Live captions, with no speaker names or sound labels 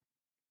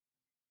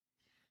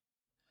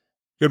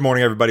Good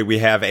morning, everybody. We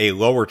have a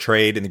lower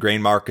trade in the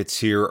grain markets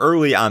here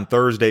early on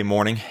Thursday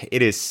morning.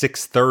 It is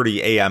 6:30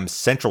 a.m.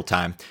 Central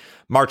Time.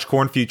 March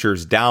corn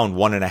futures down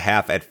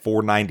 1.5 at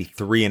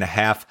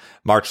 493.5.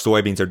 March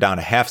soybeans are down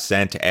a half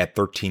cent at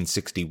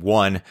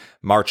 1361.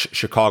 March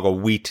Chicago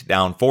wheat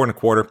down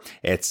 4.25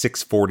 at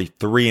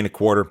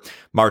 643.25.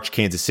 March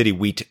Kansas City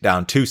wheat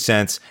down 2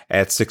 cents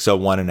at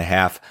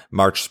 601.5.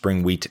 March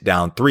spring wheat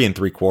down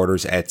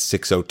 3.75 at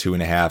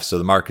 602.5. So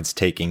the market's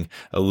taking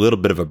a little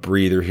bit of a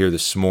breather here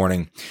this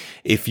morning.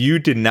 If you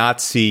did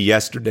not see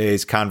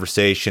yesterday's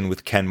conversation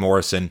with Ken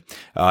Morrison,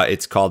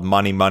 it's called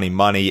Money, Money,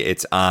 Money.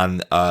 It's on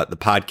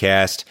the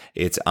podcast.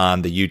 It's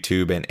on the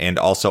YouTube and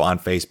also on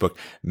Facebook.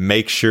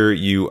 Make sure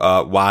you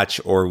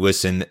watch or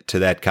listen to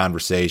that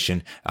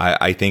conversation.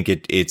 I think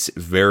it's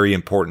very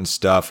important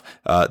stuff.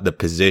 The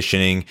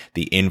positioning,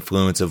 the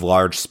influence of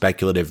large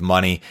speculative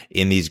money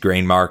in these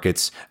grain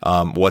markets,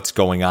 what's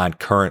going on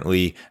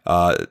currently,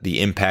 the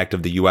impact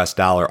of the US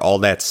dollar, all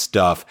that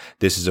stuff.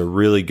 This is a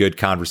really good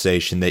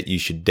conversation that you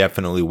should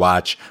definitely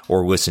watch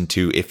or listen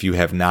to if you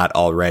have not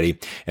already.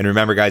 And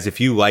remember, guys,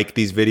 if you like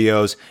these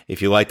videos,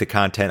 if you like the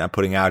content I'm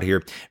putting out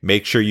here,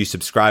 make sure you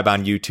subscribe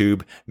on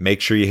YouTube.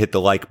 Make sure you hit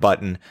the like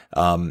button.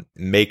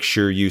 Make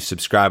sure you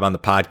subscribe on the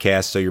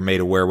podcast so you're made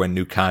aware when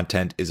new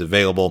content is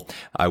available.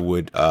 I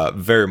would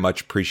very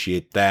much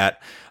appreciate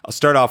that. I'll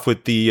start off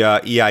with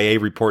the EIA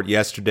report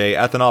yesterday.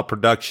 Ethanol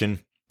production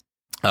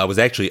was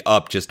actually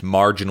up just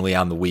marginally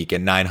on the week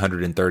at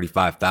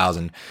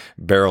 935,000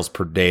 barrels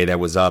per day. That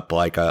was up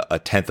like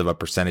a tenth of a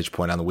percentage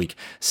point on the week.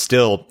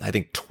 Still, I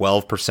think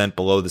 12%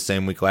 below the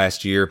same week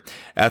last year.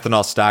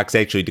 Ethanol stocks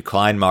actually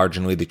declined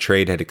marginally. The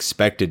trade had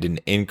expected an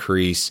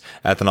increase.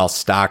 Ethanol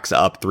stocks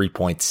up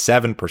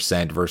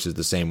 3.7% versus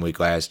the same week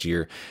last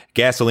year.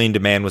 Gasoline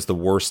demand was the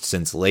worst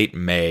since late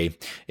May.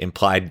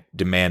 Implied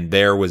demand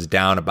there was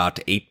down about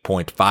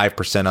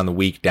 8.5% on the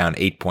week, down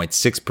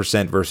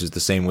 8.6% versus the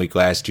same week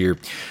last year.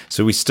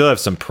 So we still have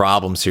some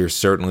problems here,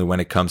 certainly when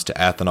it comes to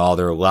ethanol.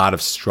 There are a lot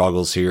of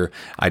struggles here.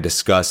 I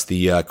discussed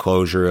the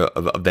closure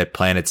of that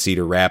plant at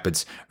Cedar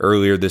Rapids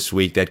earlier this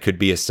week. That could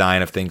be a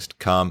sign of things to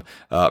come.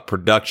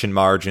 Production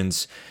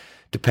margins,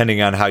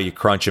 depending on how you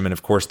crunch them, and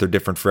of course they're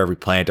different for every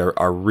plant,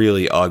 are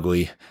really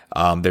ugly.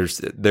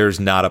 There's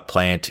not a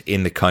plant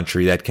in the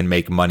country that can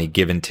make money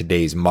given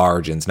today's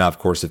margins. Now, of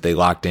course, if they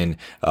locked in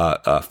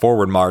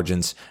forward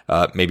margins,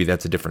 maybe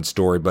that's a different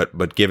story.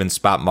 But given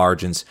spot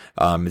margins,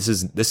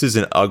 this is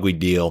an ugly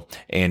deal,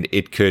 and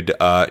it could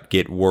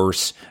get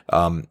worse,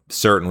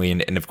 certainly.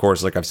 And of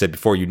course, like I've said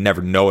before, you'd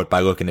never know it by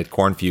looking at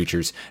corn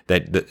futures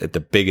that the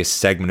biggest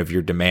segment of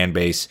your demand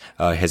base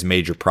has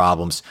major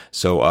problems.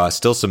 So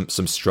still some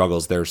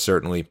struggles there,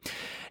 certainly.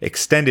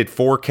 Extended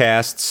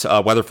forecasts,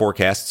 weather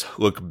forecasts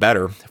look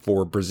better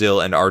for Brazil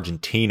and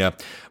Argentina.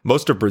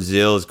 Most of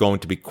Brazil is going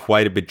to be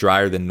quite a bit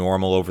drier than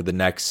normal over the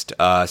next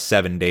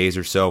 7 days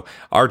or so.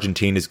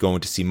 Argentina is going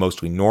to see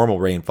mostly normal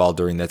rainfall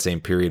during that same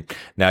period.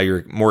 Now,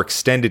 your more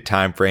extended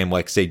time frame,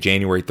 like say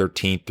January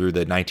 13th through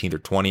the 19th or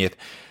 20th,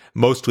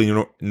 mostly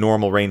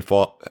normal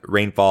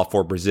rainfall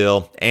for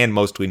Brazil and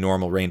mostly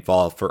normal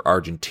rainfall for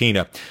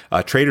Argentina.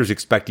 Traders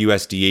expect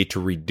USDA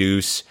to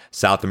reduce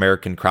South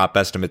American crop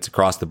estimates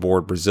across the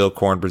board. Brazil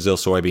corn, Brazil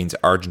soybeans,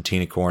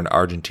 Argentina corn,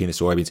 Argentina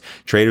soybeans.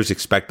 Traders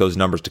expect those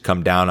numbers to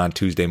come down on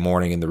Tuesday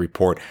morning in the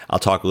report. I'll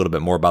talk a little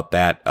bit more about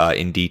that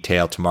in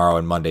detail tomorrow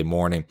and Monday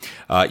morning.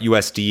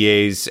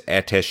 USDA's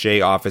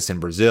attaché office in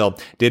Brazil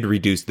did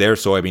reduce their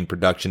soybean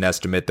production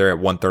estimate. They're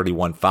at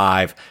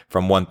 131.5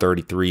 from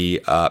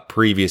 133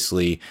 previously.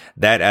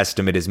 That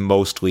estimate is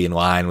mostly in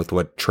line with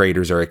what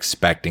traders are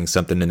expecting,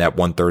 something in that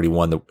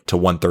 131 to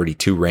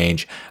 132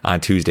 range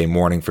on Tuesday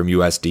morning from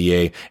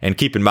USDA. And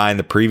keep in mind,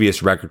 the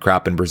previous record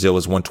crop in Brazil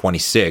was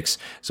 126.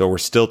 So we're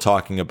still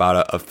talking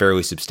about a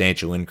fairly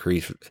substantial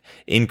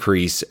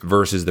increase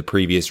versus the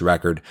previous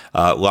record,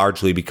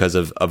 largely because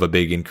of a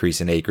big increase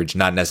in acreage,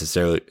 not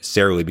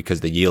necessarily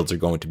because the yields are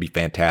going to be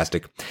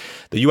fantastic.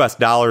 The US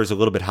dollar is a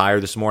little bit higher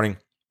this morning.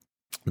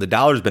 The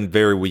dollar's been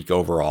very weak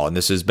overall, and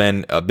this has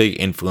been a big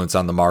influence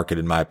on the market,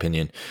 in my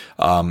opinion.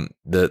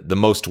 The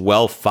most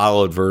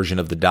well-followed version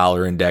of the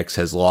dollar index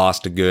has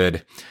lost a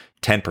good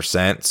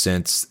 10%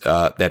 since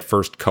that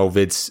first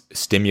COVID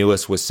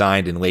stimulus was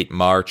signed in late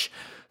March.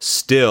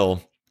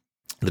 Still,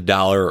 the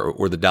dollar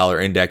or the dollar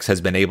index has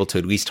been able to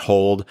at least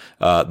hold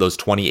those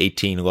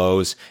 2018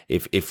 lows.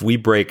 If we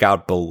break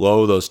out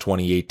below those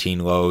 2018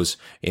 lows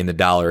in the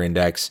dollar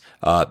index,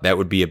 that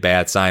would be a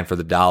bad sign for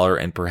the dollar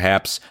and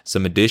perhaps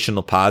some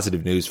additional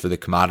positive news for the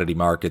commodity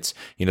markets.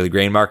 You know, the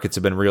grain markets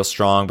have been real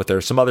strong, but there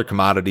are some other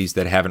commodities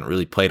that haven't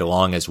really played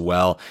along as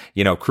well.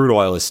 You know, crude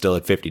oil is still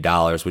at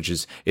 $50, which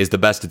is the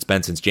best it's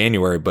been since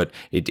January, but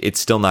it's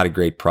still not a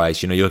great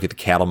price. You know, you look at the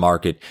cattle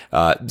market,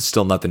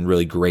 still nothing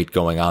really great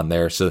going on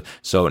there. So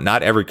So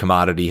not every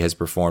commodity has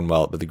performed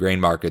well, but the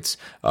grain markets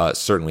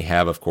certainly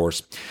have, of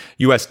course.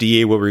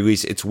 USDA will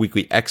release its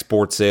weekly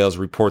export sales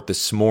report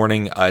this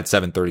morning at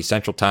 7:30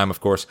 Central Time,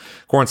 of course.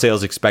 Corn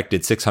sales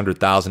expected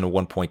 600,000 to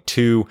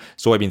 1.2.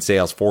 Soybean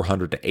sales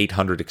 400 to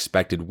 800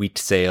 expected. Wheat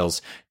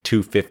sales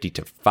 250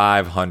 to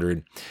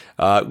 500.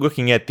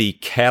 Looking at the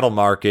cattle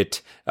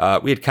market,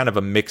 we had kind of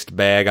a mixed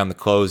bag on the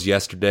close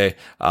yesterday.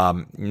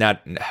 Not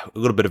a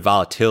little bit of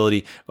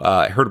volatility.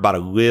 I heard about a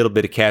little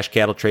bit of cash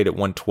cattle trade at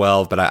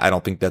 112, but I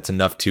don't think that's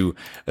enough to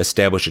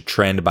establish a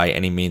trend by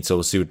any means. So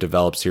we'll see what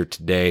develops here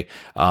today.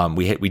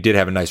 We did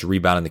have a nice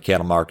rebound in the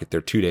cattle market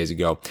there 2 days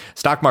ago.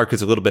 Stock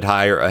market's a little bit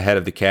higher ahead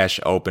of the cash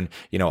open.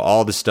 You know,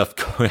 all this stuff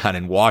going on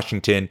in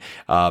Washington.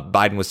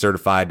 Biden was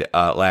certified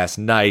last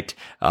night.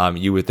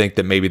 You would think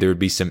that maybe there would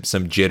be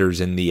some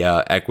jitters in the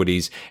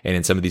equities and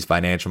in some of these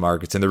financial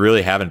markets, and there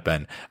really haven't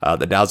been.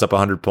 The Dow's up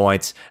 100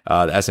 points.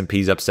 The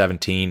S&P's up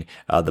 17.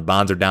 The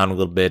bonds are down a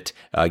little bit.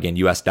 Again,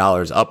 U.S.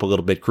 dollars up a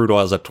little bit. Crude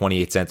oil's up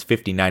 28 cents,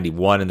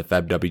 50.91 in the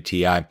Feb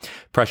WTI.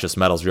 Precious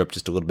metals are up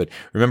just a little bit.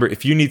 Remember,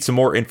 if you need some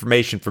more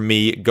information from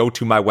me, go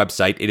to my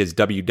website. It is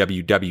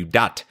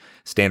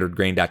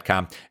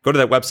www.standardgrain.com. Go to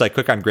that website,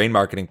 click on Grain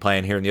Marketing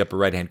Plan here in the upper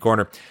right-hand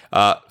corner.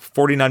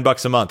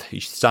 $49 a month.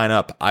 You should sign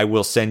up. I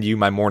will send you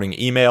my morning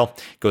email.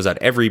 It goes out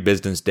every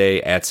business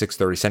day at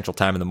 6:30 Central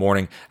Time in the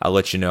morning. I'll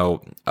let you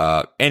know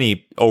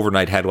any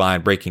overnight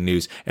headline, breaking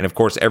news, and of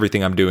course,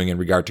 everything I'm doing in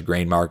regard to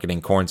grain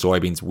marketing, corn,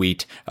 soybeans,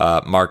 wheat,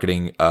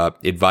 marketing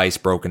advice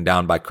broken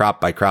down by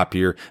crop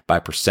year, by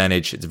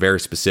percentage. It's very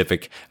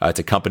specific. It's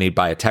accompanied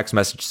by a text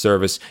message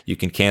service. You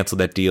can cancel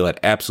that deal at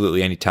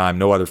absolutely any time.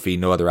 No other fee,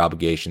 no other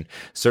obligation.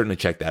 Certainly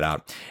check that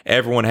out.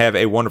 Everyone have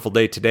a wonderful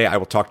day today. I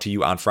will talk to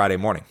you on Friday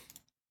morning.